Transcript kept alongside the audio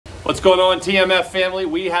What's going on, TMF family?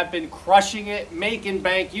 We have been crushing it, making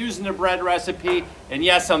bank, using the bread recipe. And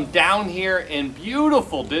yes, I'm down here in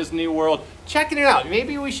beautiful Disney World, checking it out.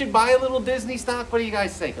 Maybe we should buy a little Disney stock. What do you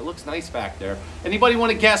guys think? It looks nice back there. Anybody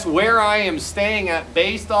want to guess where I am staying at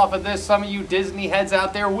based off of this? Some of you Disney heads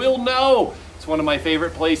out there will know. It's one of my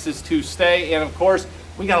favorite places to stay. And of course,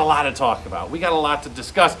 we got a lot to talk about. We got a lot to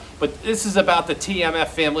discuss, but this is about the TMF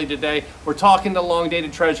family today. We're talking to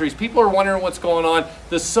long-dated treasuries. People are wondering what's going on.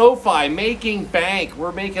 The SOFI, making bank.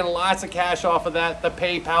 We're making lots of cash off of that. The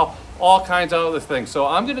PayPal, all kinds of other things. So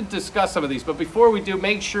I'm going to discuss some of these, but before we do,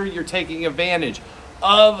 make sure you're taking advantage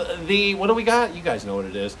of the, what do we got? You guys know what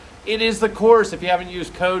it is. It is the course. If you haven't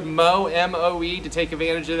used code MOE, M-O-E, to take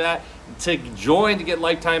advantage of that, to join, to get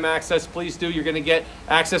lifetime access, please do. You're going to get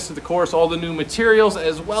access to the course, all the new materials,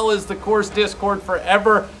 as well as the course Discord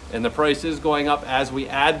forever. And the price is going up as we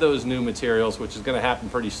add those new materials, which is going to happen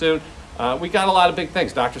pretty soon. We got a lot of big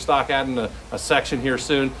things. Dr. Stock adding a section here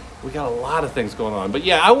soon. We got a lot of things going on. But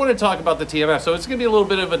yeah, I want to talk about the TMF. So it's going to be a little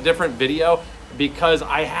bit of a different video because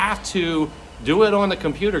I have to do it on the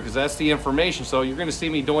computer because that's the information. So you're going to see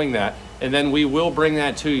me doing that, and then we will bring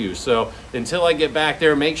that to you. So until I get back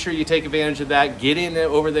there, make sure you take advantage of that. Get in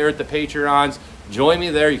over there at the Patreons. Join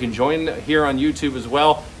me there. You can join here on YouTube as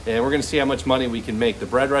well, and we're going to see how much money we can make. The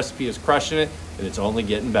bread recipe is crushing it, and it's only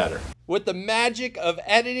getting better. With the magic of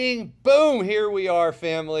editing, boom, here we are,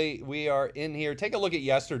 family. We are in here. Take a look at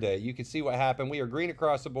yesterday. You can see what happened. We are green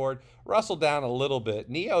across the board. Russell down a little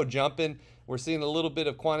bit. NEO jumping. We're seeing a little bit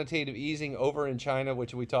of quantitative easing over in China,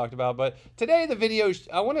 which we talked about. But today, the video,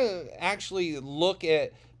 I want to actually look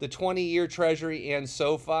at the 20-year Treasury and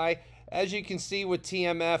SOFI. As you can see with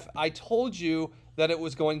TMF, I told you that it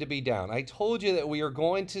was going to be down. I told you that we are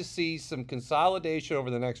going to see some consolidation over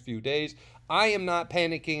the next few days. I am not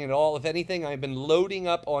panicking at all. If anything, I've been loading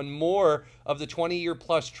up on more of the 20-year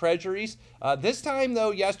plus treasuries. This time,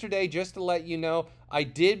 though, yesterday, just to let you know, I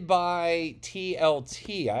did buy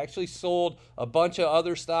TLT. I actually sold a bunch of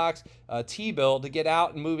other stocks, T-bill, to get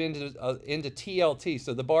out and move into TLT.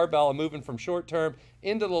 So the barbell, I'm moving from short-term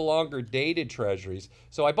into the longer dated treasuries.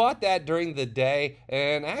 So I bought that during the day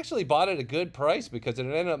and actually bought it at a good price because it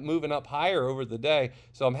ended up moving up higher over the day.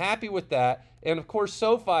 So I'm happy with that. And of course,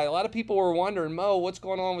 SOFI, a lot of people were wondering, Mo, what's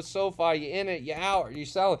going on with SOFI? You in it, you out, are you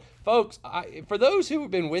selling? Folks, for those who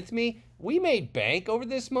have been with me, we made bank over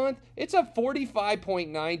this month. It's up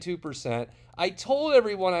 45.92%. I told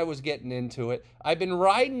everyone I was getting into it. I've been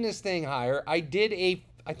riding this thing higher. I think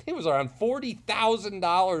it was around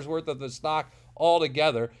 $40,000 worth of the stock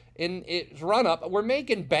altogether. And it's run up. We're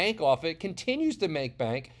making bank off it. Continues to make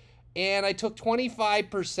bank. And I took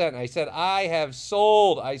 25%. I said, I have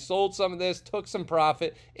sold. I sold some of this, took some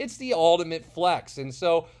profit. It's the ultimate flex. And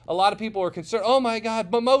so a lot of people are concerned, oh my God,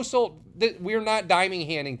 but Mo sold. We're not diming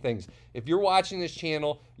handing things. If you're watching this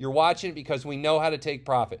channel, you're watching it because we know how to take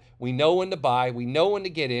profit. We know when to buy. We know when to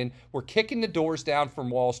get in. We're kicking the doors down from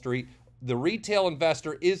Wall Street. The retail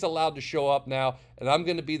investor is allowed to show up now, and I'm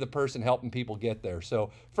going to be the person helping people get there.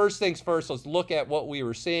 So first things first, let's look at what we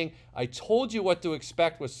were seeing. I told you what to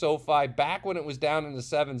expect with SOFI back when it was down in the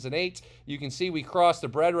 7s and 8s. You can see we crossed the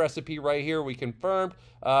bread recipe right here. We confirmed,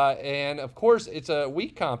 and of course, it's a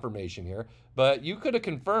weak confirmation here, but you could have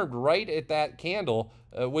confirmed right at that candle,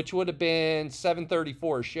 which would have been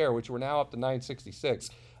 $7.34 a share, which we're now up to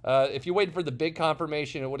 $9.66. If you waited for the big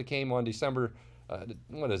confirmation, it would have came on December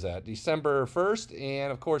what is that? December 1st,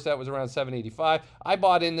 and of course that was around $7.85. I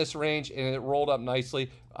bought in this range and it rolled up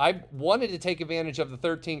nicely. I wanted to take advantage of the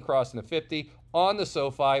 13 crossing the 50 on the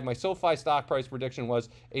SOFI. My SOFI stock price prediction was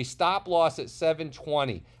a stop loss at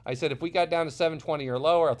 720. I said if we got down to 720 or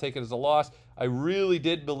lower, I'll take it as a loss. I really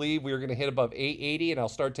did believe we were going to hit above 880, and I'll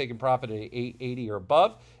start taking profit at 880 or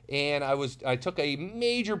above. And I took a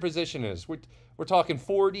major position in this. We're talking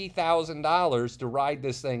 $40,000 to ride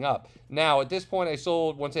this thing up. Now, at this point, I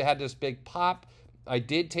sold, once it had this big pop, I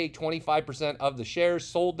did take 25% of the shares,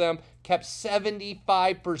 sold them, kept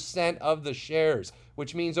 75% of the shares,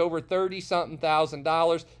 which means over $30-something thousand,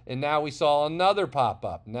 and now we saw another pop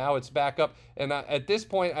up. Now it's back up, and at this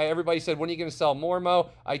point, everybody said, when are you going to sell more, Mo?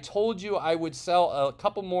 I told you I would sell a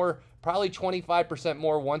couple more, probably 25%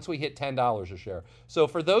 more once we hit $10 a share. So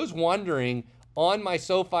for those wondering, on my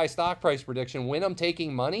SOFI stock price prediction, when I'm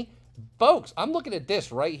taking money, folks, I'm looking at this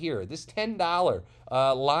right here. This $10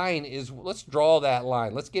 line is, let's draw that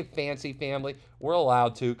line. Let's get fancy, family. We're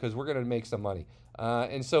allowed to because we're going to make some money.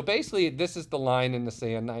 And so basically, this is the line in the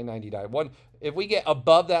sand, $9.99. If we get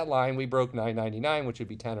above that line, we broke $9.99, which would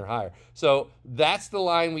be 10 or higher. So that's the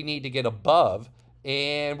line we need to get above.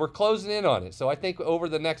 and we're closing in on it. So I think over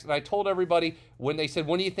the next, and I told everybody when they said,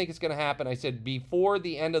 when do you think it's going to happen? I said, before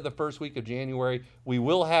the end of the first week of January, we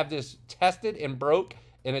will have this tested and broke.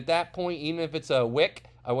 And at that point, even if it's a wick,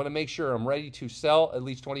 I want to make sure I'm ready to sell at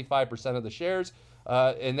least 25% of the shares.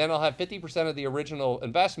 And then I'll have 50% of the original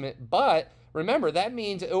investment. But remember, that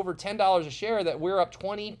means over $10 a share that we're up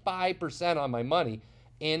 25% on my money.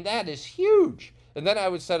 And that is huge. And then I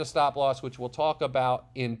would set a stop loss, which we'll talk about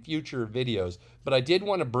in future videos. But I did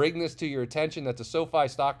want to bring this to your attention that the SOFI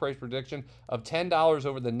stock price prediction of $10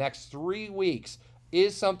 over the next 3 weeks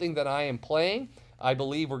is something that I am playing. I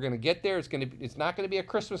believe we're going to get there. It's not going to be a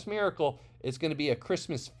Christmas miracle. It's going to be a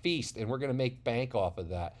Christmas feast, and we're going to make bank off of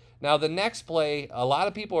that. Now, the next play, a lot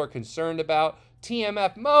of people are concerned about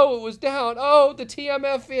TMF. Mo, it was down. Oh, the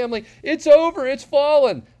TMF family. It's over. It's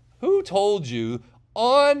fallen. Who told you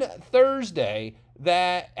on Thursday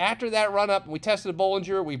that after that run up, we tested a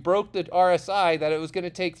Bollinger, we broke the RSI, that it was going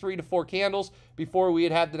to take 3 to 4 candles before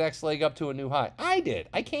we'd have the next leg up to a new high? I did.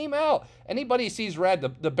 I came out. Anybody sees red,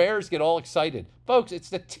 the bears get all excited. Folks, it's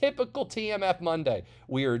the typical TMF Monday.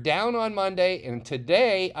 We are down on Monday, and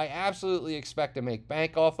today I absolutely expect to make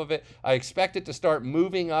bank off of it. I expect it to start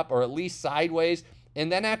moving up, or at least sideways.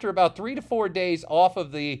 And then after about 3 to 4 days off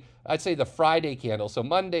of the, I'd say the Friday candle, so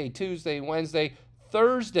Monday, Tuesday, Wednesday,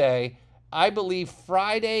 Thursday, I believe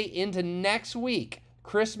Friday into next week,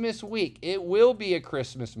 Christmas week, it will be a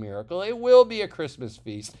Christmas miracle. It will be a Christmas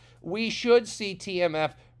feast. We should see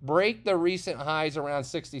TMF break the recent highs around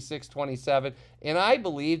 66.27. And I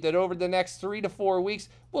believe that over the next 3 to 4 weeks,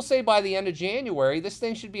 we'll say by the end of January, this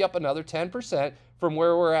thing should be up another 10% from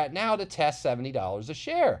where we're at now to test $70 a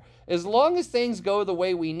share. As long as things go the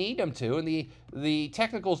way we need them to and the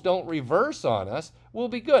technicals don't reverse on us, we'll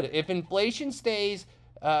be good. If inflation stays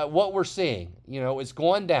what we're seeing, it's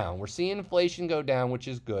going down. We're seeing inflation go down, which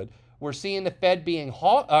is good. We're seeing the Fed being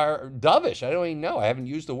dovish. I don't even know. I haven't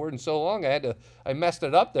used the word in so long. I messed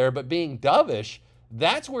it up there. But being dovish,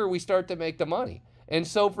 that's where we start to make the money. And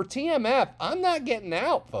so for TMF, I'm not getting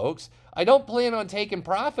out, folks. I don't plan on taking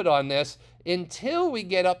profit on this until we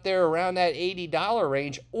get up there around that $80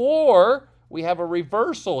 range, or we have a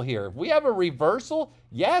reversal here. If we have a reversal,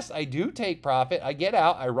 yes, I do take profit. I get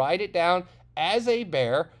out. I ride it down as a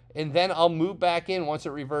bear, and then I'll move back in once it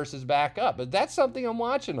reverses back up. But that's something I'm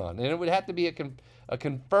watching on, and it would have to be a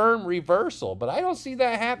confirmed reversal, but I don't see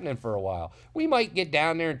that happening for a while. We might get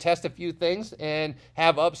down there and test a few things and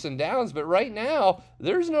have ups and downs, but right now,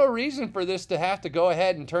 there's no reason for this to have to go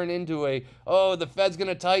ahead and turn into the Fed's going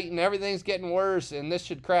to tighten, everything's getting worse, and this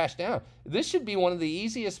should crash down. This should be one of the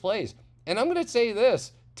easiest plays. And I'm going to say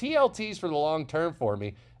this, TLTs for the long term for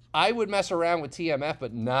me, I would mess around with TMF,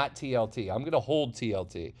 but not TLT. I'm going to hold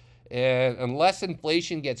TLT. And unless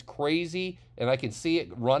inflation gets crazy and I can see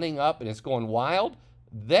it running up and it's going wild,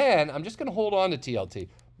 then I'm just going to hold on to TLT.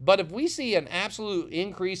 But if we see an absolute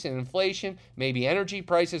increase in inflation, maybe energy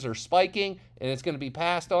prices are spiking and it's going to be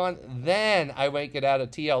passed on, then I might get out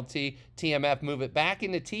of TLT, TMF, move it back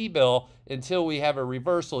into T-bill until we have a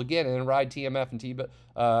reversal again and then ride TMF and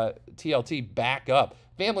TLT back up.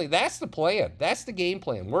 Family, that's the plan. That's the game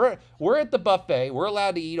plan. We're at the buffet. We're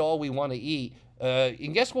allowed to eat all we want to eat.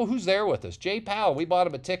 And guess who's there with us? Jay Powell. We bought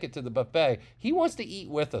him a ticket to the buffet. He wants to eat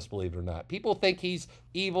with us, believe it or not. People think he's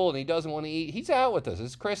evil and he doesn't want to eat. He's out with us.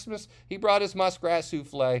 It's Christmas. He brought his muskrat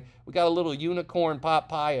souffle. We got a little unicorn pot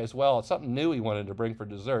pie as well. It's something new he wanted to bring for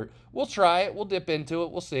dessert. We'll try it. We'll dip into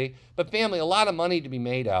it. We'll see. But family, a lot of money to be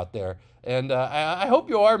made out there. And I hope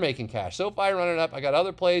you are making cash. SoFi running up. I got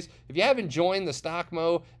other plays. If you haven't joined the Stock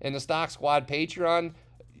Mo and the Stock Squad Patreon,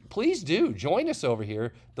 please do join us over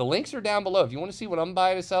here. The links are down below. If you want to see what I'm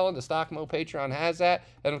buying and selling, the Stock Mo Patreon has that.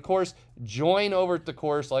 And of course, join over at the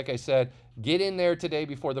course. Like I said, get in there today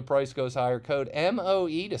before the price goes higher. Code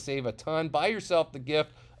MOE to save a ton. Buy yourself the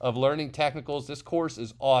gift of learning technicals. This course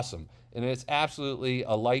is awesome, and it's absolutely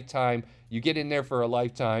a lifetime. You get in there for a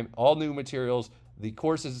lifetime. All new materials. The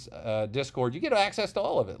course's Discord, you get access to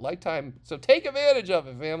all of it, lifetime. So take advantage of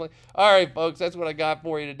it, family. All right, folks, that's what I got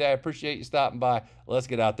for you today. I appreciate you stopping by. Let's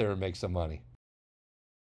get out there and make some money.